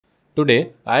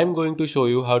Today, I am going to show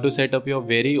you how to set up your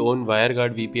very own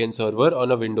WireGuard VPN server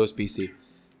on a Windows PC.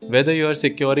 Whether you are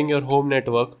securing your home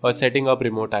network or setting up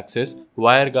remote access,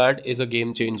 WireGuard is a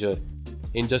game changer.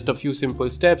 In just a few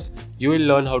simple steps, you will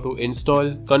learn how to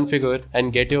install, configure,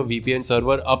 and get your VPN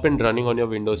server up and running on your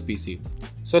Windows PC.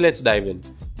 So let's dive in.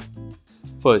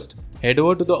 First, head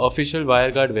over to the official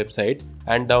WireGuard website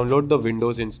and download the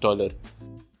Windows installer.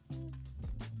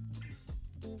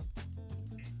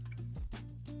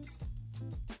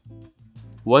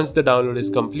 Once the download is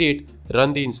complete,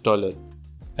 run the installer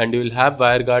and you will have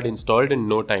WireGuard installed in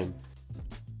no time.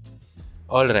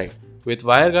 Alright, with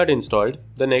WireGuard installed,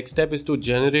 the next step is to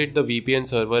generate the VPN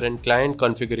server and client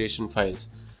configuration files.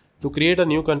 To create a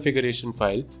new configuration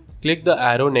file, click the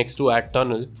arrow next to Add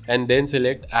Tunnel and then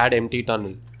select Add Empty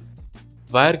Tunnel.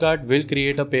 WireGuard will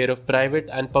create a pair of private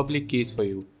and public keys for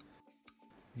you.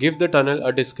 Give the tunnel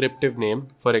a descriptive name,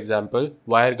 for example,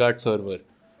 WireGuard Server.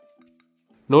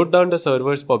 Note down the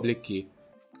server's public key.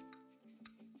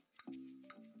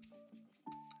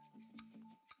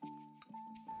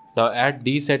 Now add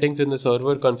these settings in the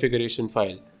server configuration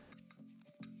file.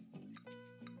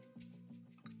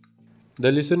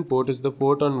 The listen port is the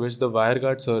port on which the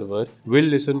WireGuard server will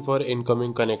listen for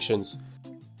incoming connections.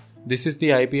 This is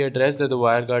the IP address that the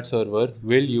WireGuard server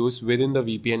will use within the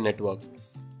VPN network.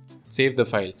 Save the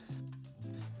file.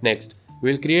 Next,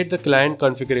 we'll create the client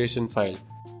configuration file.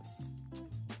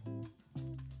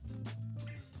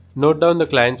 Note down the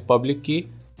client's public key.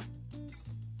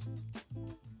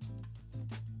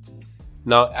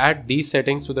 Now add these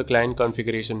settings to the client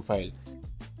configuration file.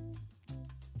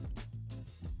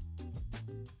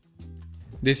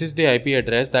 This is the IP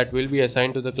address that will be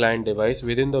assigned to the client device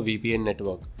within the VPN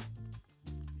network.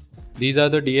 These are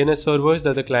the DNS servers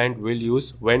that the client will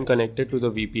use when connected to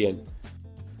the VPN.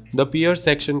 The peers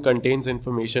section contains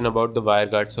information about the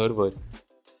WireGuard server.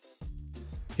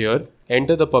 Here,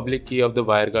 enter the public key of the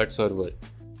WireGuard server.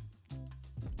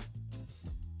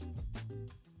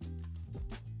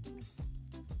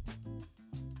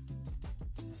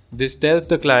 This tells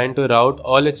the client to route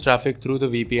all its traffic through the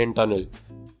VPN tunnel.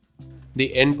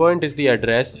 The endpoint is the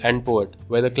address and port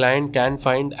where the client can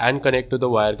find and connect to the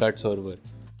WireGuard server.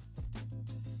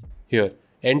 Here,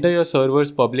 enter your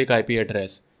server's public IP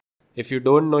address. If you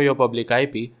don't know your public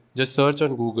IP, just search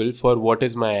on Google for "what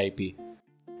is my IP".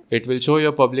 It will show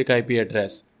your public IP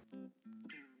address.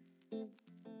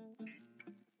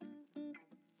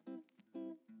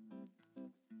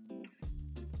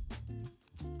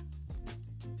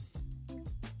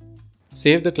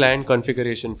 Save the client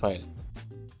configuration file.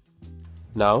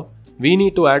 Now, we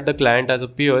need to add the client as a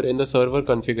peer in the server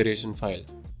configuration file.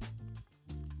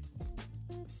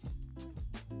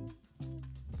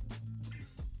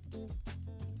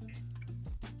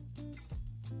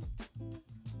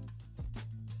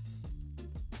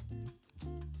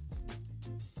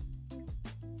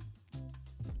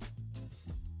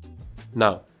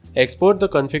 Now, export the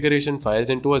configuration files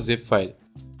into a zip file.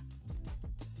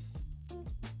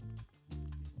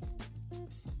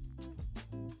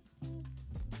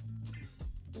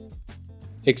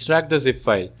 Extract the zip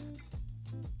file.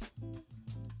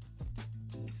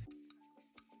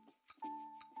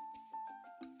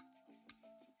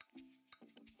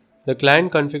 The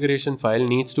client configuration file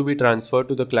needs to be transferred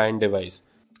to the client device.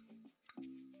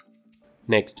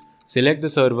 Next, select the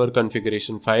server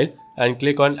configuration file and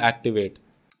click on Activate.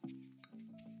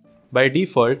 By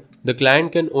default, the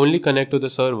client can only connect to the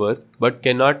server but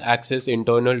cannot access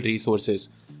internal resources.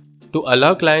 To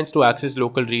allow clients to access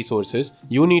local resources,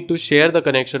 you need to share the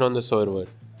connection on the server.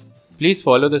 Please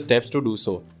follow the steps to do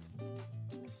so.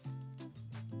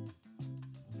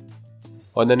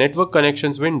 On the Network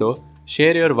Connections window,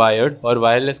 share your wired or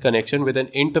wireless connection with an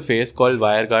interface called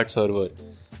WireGuard Server.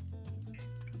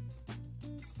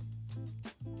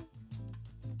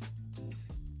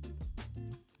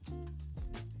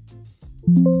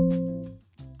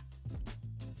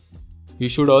 You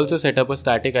should also set up a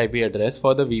static IP address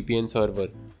for the VPN server.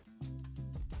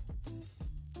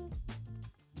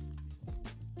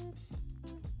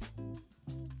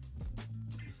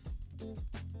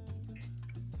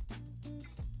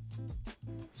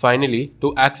 Finally,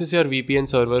 to access your VPN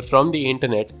server from the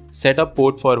internet, set up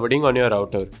port forwarding on your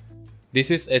router. This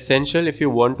is essential if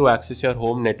you want to access your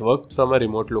home network from a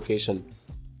remote location.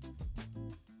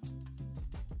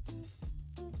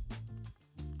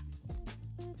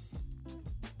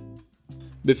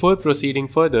 Before proceeding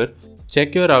further,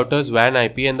 check your router's WAN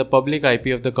IP and the public IP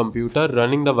of the computer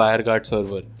running the WireGuard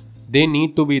server. They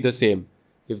need to be the same.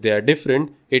 If they are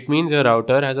different, it means your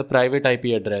router has a private IP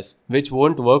address, which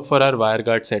won't work for our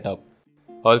WireGuard setup.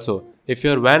 Also, if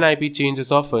your WAN IP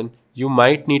changes often, You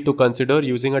might need to consider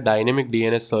using a dynamic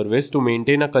DNS service to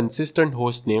maintain a consistent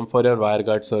host name for your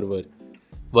WireGuard server.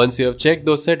 Once you have checked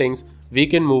those settings, we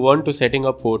can move on to setting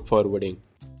up port forwarding.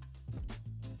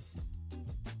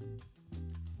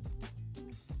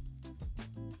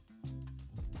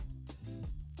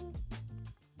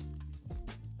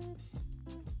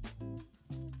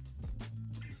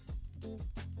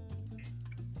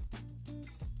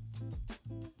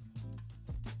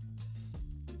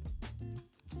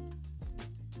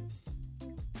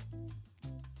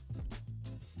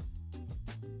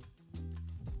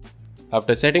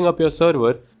 After setting up your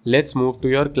server, let's move to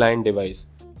your client device.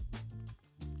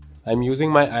 I'm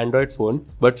using my Android phone,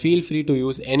 but feel free to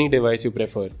use any device you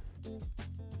prefer.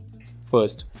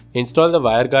 First, install the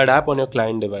WireGuard app on your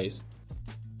client device.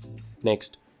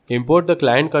 Next, import the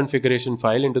client configuration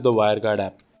file into the WireGuard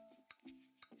app.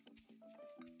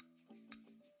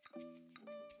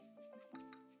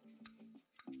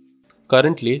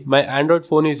 Currently, my Android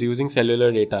phone is using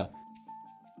cellular data.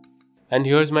 And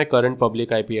here's my current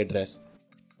public IP address.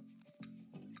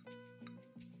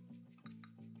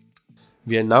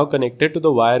 We are now connected to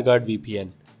the WireGuard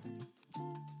VPN.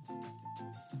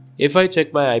 If I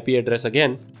check my IP address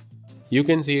again, you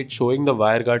can see it showing the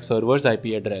WireGuard server's IP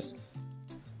address.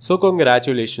 So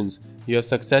congratulations, you have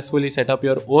successfully set up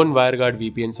your own WireGuard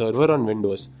VPN server on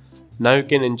Windows. Now you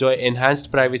can enjoy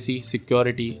enhanced privacy,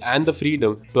 security, and the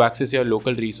freedom to access your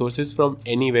local resources from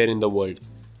anywhere in the world.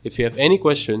 If you have any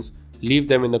questions, leave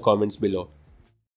them in the comments below.